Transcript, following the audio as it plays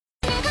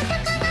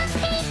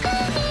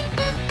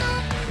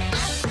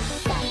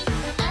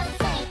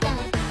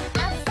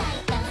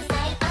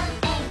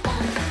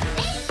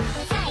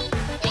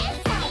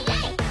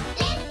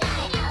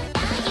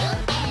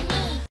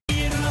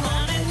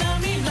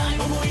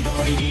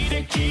に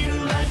でき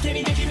る相手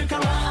にできるか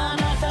はあ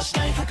なたし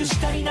たい隠し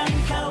たりなん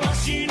かは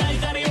しない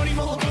誰より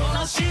も誇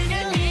らし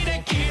げに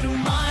できる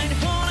マイン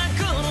ドほら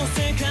この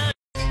世界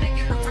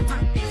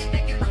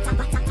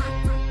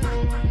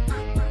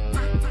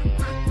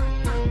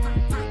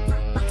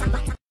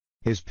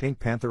Is Pink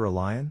Panther a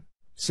lion?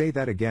 Say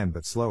that again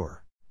but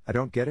slower. I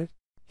don't get it?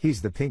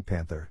 He's the Pink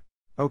Panther.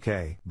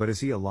 Okay, but is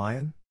he a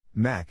lion?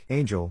 Mac,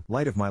 Angel,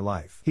 light of my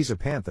life. He's a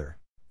panther.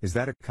 Is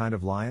that a kind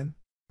of lion?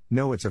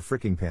 No, it's a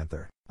freaking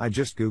panther. I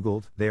just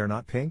googled, they are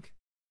not pink?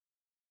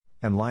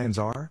 And lions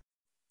are?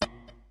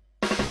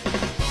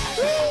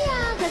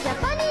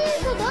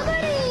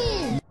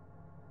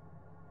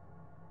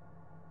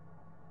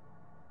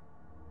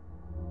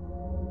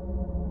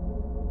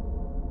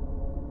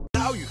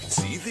 Now you can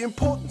see the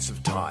importance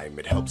of time.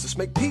 It helps us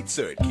make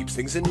pizza, it keeps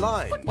things in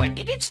line. But when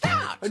did it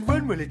start? And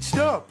when will it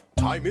stop?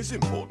 Time is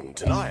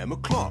important, and I am a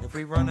clock. If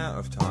we run out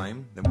of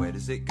time, then where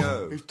does it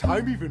go? Is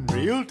time even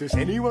real? Does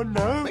anyone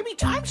know? Maybe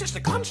time's just a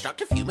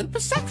construct of human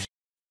perception.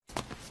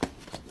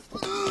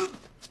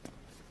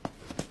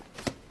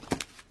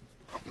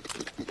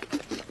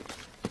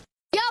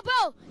 Yo,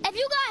 bro, if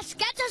you got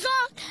sketches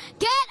on,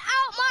 get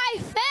out my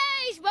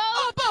face, bro!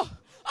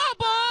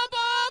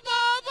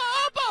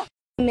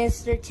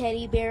 Mr.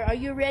 Teddy Bear, are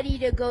you ready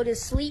to go to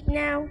sleep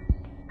now?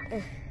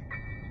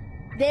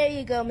 There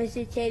you go,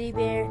 Mr. Teddy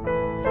Bear.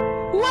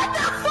 What the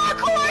fuck,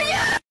 who are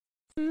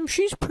you?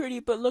 She's pretty,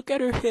 but look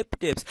at her hip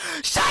dips.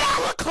 Shut up!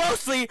 Look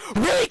closely!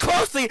 Really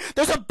closely!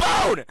 There's a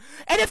bone!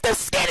 And if the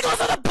skin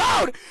goes on the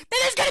bone, then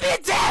there's gonna be a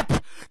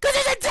dip! Cause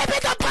there's a dip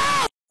in the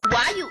bone!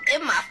 Why you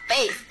in my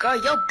face?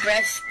 Girl, your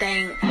breath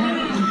stink.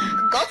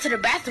 Go to the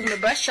bathroom to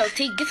brush your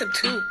teeth, get some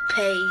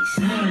toothpaste.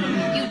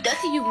 You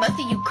dusty, you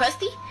musty, you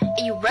crusty,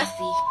 and you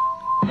rusty.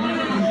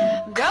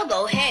 Girl,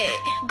 go ahead.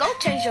 Go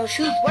change your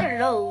shoes. What are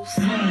those?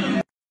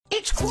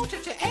 It's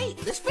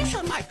 8:45. There's fish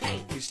on my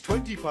plate. It's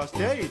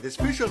 8:20. There's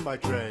fish on my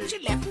tray. It's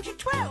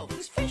 11:12.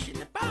 There's fish in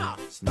the bar.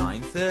 It's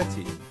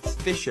 9:30. There's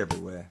fish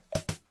everywhere.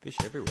 Fish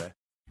everywhere.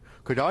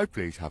 Could I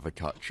please have a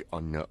touch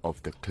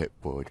of the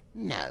clipboard?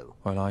 No.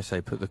 Well, I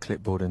say put the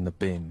clipboard in the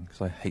bin,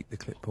 because I hate the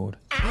clipboard.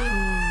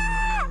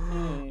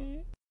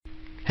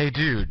 Hey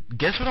dude,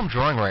 guess what I'm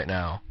drawing right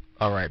now?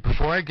 Alright,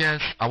 before I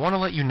guess, I want to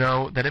let you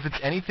know that if it's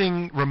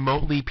anything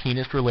remotely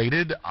penis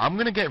related, I'm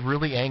gonna get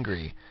really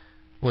angry.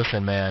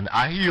 Listen man,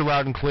 I hear you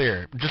loud and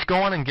clear. Just go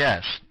on and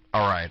guess.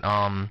 Alright,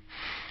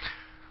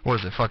 what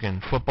is it,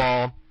 fucking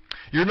football?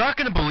 You're not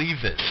gonna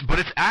believe this, but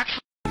it's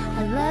actually—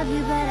 I love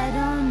you, but I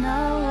don't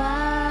know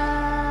why.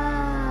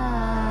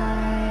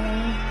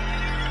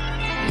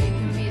 You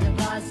can be the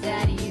boss,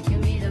 daddy, you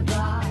can be the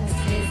boss.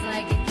 It's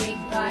like a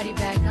cake party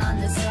back on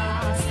the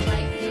sauce.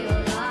 Like you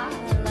a lot,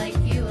 like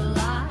you a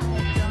lot.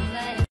 Don't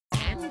let it.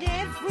 And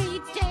every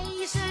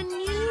day's a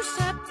new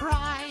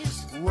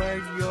surprise.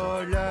 When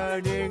you're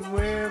learning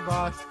with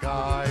us,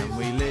 guys.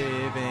 We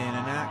live in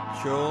an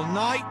actual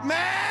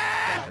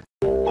nightmare!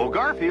 Oh,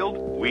 Garfield,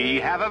 we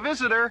have a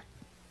visitor.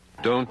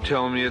 Don't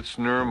tell me it's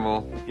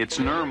normal. It's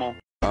normal.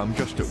 I'm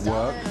just at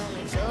work.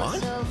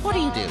 What? What are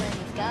you doing?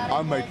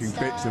 I'm making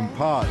bits and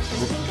parts.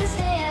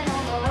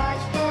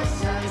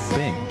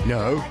 Bing.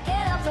 No.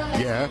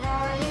 Yeah.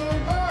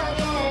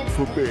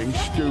 For being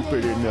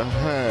stupid in the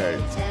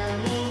head.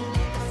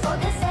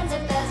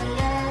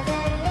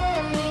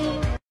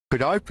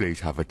 Could I please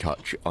have a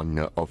touch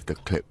of the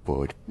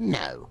clipboard?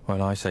 No.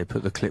 Well, I say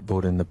put the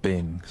clipboard in the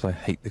bin, because I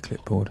hate the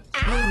clipboard.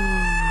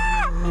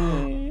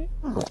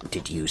 What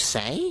did you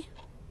say?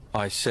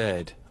 I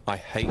said, I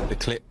hate the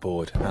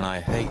clipboard, and I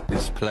hate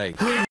this place.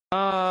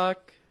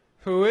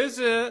 Who is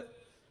it?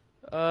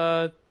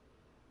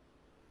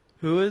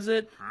 Who is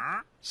it?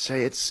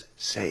 Say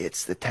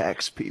it's the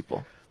tax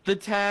people. The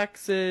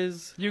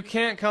taxes. You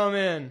can't come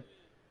in.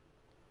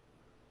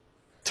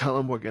 Tell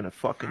him we're gonna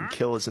fucking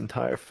kill his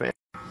entire family.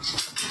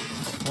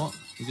 What?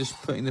 You're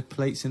just putting the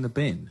plates in the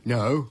bin?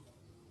 No.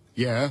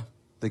 Yeah.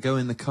 They go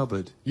in the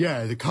cupboard.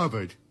 Yeah, the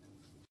cupboard.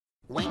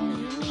 When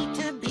you meet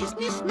a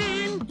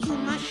businessman, you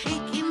must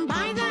shake him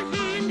by the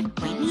hand.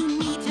 When you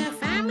meet a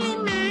family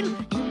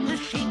man, you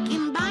must shake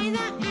him by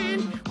the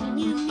hand. When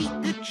you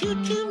meet the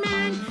choo-choo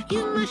man,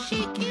 you must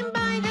shake him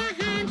by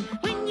the hand.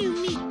 When you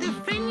meet the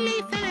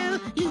friendly fellow,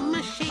 you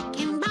must shake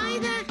him by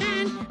the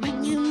hand.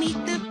 When you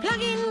meet the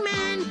plug-in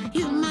man,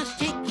 you must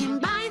shake him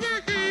by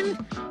the hand.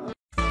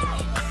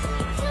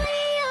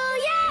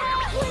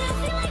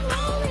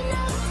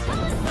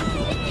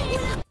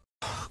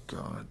 Oh,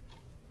 God.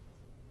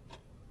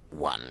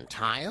 One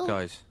tile?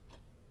 Guys.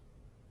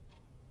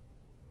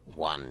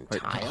 One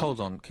Wait, tile? hold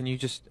on, can you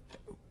just...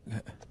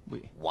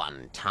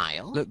 One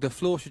tile? Look, the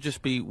floor should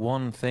just be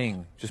one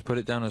thing. Just put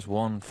it down as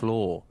one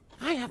floor.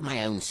 I have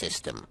my own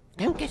system.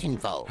 Don't get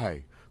involved.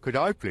 Hey, could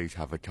I please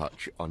have a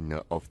touch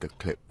of the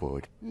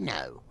clipboard?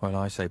 No. Well,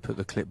 I say put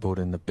the clipboard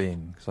in the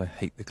bin, because I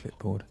hate the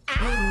clipboard.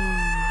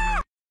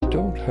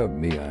 Don't hug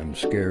me, I'm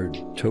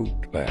scared.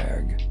 Tote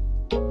bag.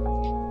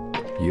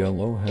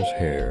 Yellow has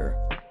hair.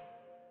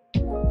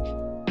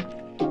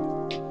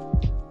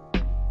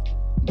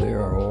 They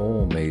are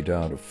all made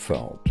out of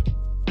felt.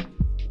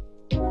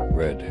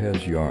 thread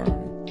has yarn.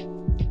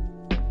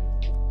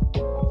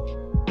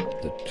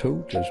 The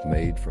tote is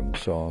made from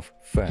soft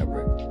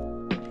fabric.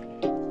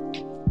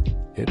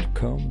 It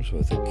comes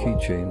with a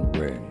keychain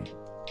ring.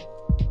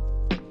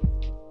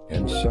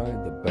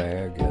 Inside the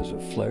bag has a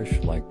flesh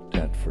like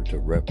that for to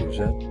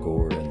represent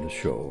gore in the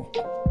show.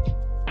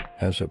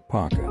 Has a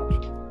pocket.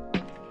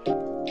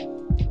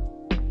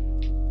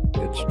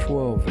 It's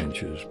 12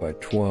 inches by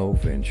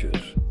 12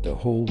 inches. The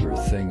holder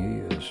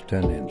thingy is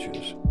 10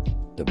 inches.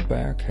 The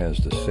back has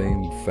the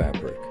same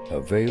fabric.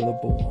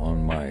 Available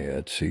on my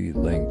Etsy,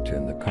 linked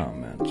in the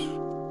comments.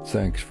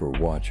 Thanks for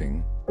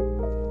watching.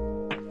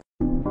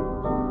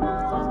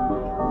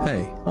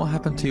 Hey, what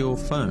happened to your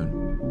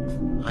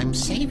phone? I'm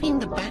saving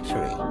the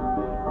battery.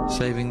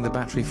 Saving the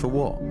battery for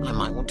what? I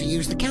might want to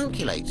use the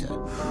calculator.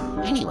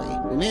 Anyway,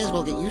 we may as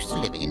well get used to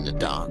living in the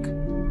dark.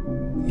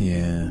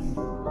 Yeah.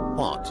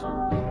 What?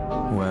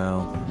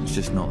 Well, it's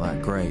just not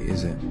that great,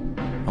 is it?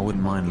 I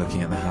wouldn't mind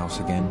looking at the house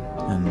again,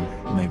 and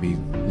maybe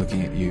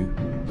looking at you.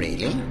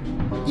 Really?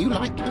 You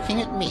like looking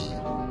at me?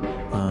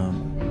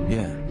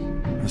 Yeah,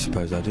 I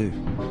suppose I do.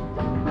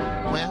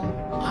 Well,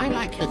 I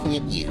like looking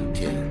at you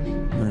too.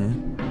 Yeah.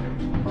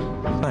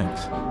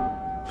 Thanks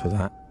for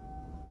that.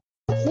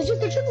 What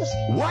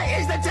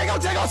is the tickle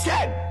tickle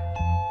skin?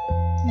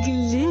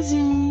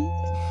 Glizzy.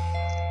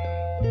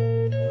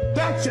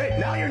 That's it.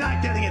 Now you're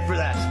not getting it for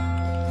that.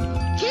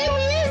 Give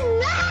me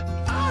that!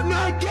 I'm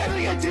not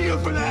giving it to you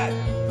for that.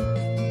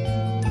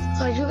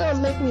 Cause you're gonna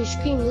make me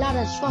scream loud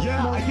as fuck.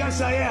 Yeah, I guess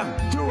I am.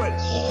 Do it.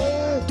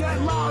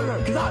 Get louder,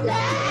 cause I'm.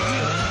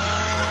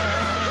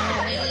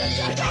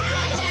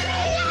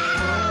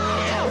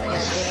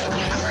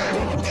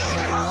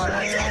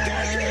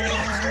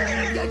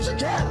 Get you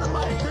down the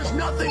mic. There's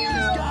nothing in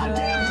this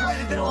goddamn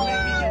thread that'll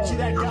make me get you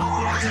that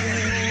goddamn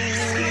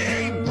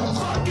scream.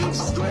 Fucking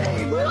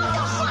scream.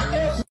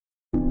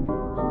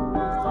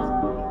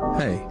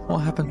 Hey, what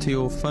happened to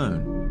your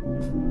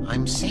phone?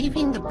 I'm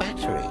saving the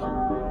battery.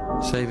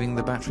 Saving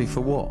the battery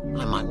for what?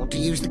 I might want to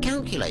use the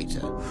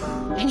calculator.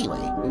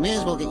 Anyway, we may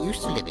as well get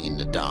used to living in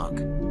the dark.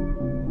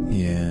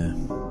 Yeah.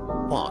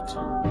 What?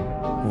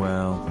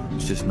 Well,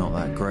 it's just not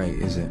that great,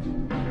 is it?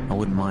 I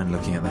wouldn't mind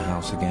looking at the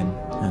house again,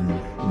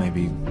 and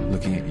maybe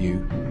looking at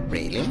you.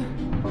 Really?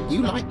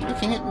 You like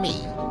looking at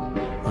me?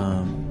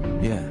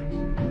 Yeah,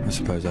 I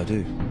suppose I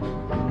do.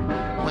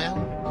 Well,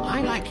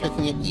 I like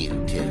looking at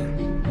you too.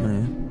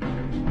 Yeah.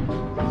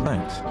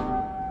 Thanks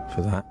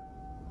for that.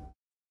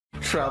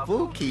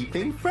 Trouble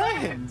keeping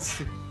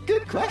friends.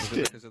 Good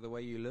question. Because of the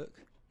way you look?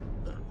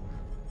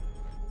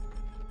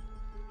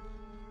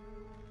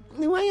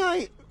 The way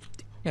I...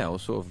 Yeah, all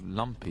sort of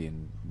lumpy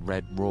and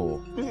red raw.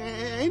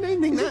 I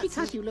don't think Is it that's...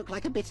 because you look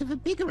like a bit of a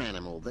bigger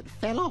animal that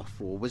fell off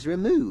or was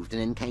removed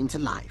and then came to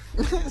life?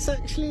 That's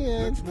actually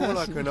It's more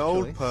like an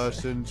old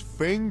person's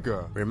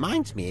finger.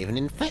 Reminds me of an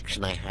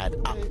infection I had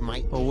up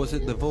my... Or was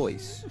it the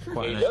voice?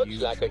 Quite He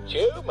looks like a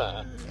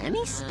tumour. And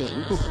he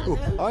stinks.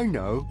 I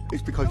know.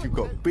 It's because you've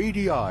got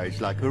beady eyes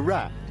like a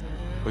rat.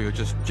 Or you're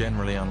just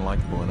generally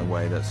unlikable in a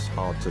way that's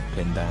hard to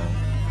pin down.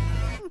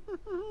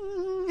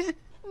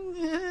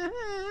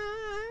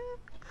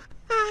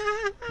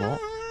 What?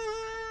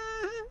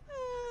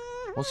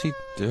 What's he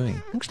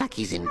doing? Looks like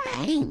he's in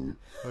pain.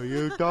 Are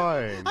you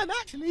dying? I'm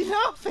actually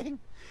laughing.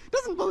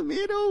 Doesn't bother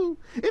me at all.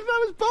 If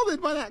I was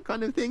bothered by that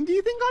kind of thing, do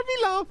you think I'd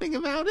be laughing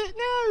about it?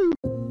 No.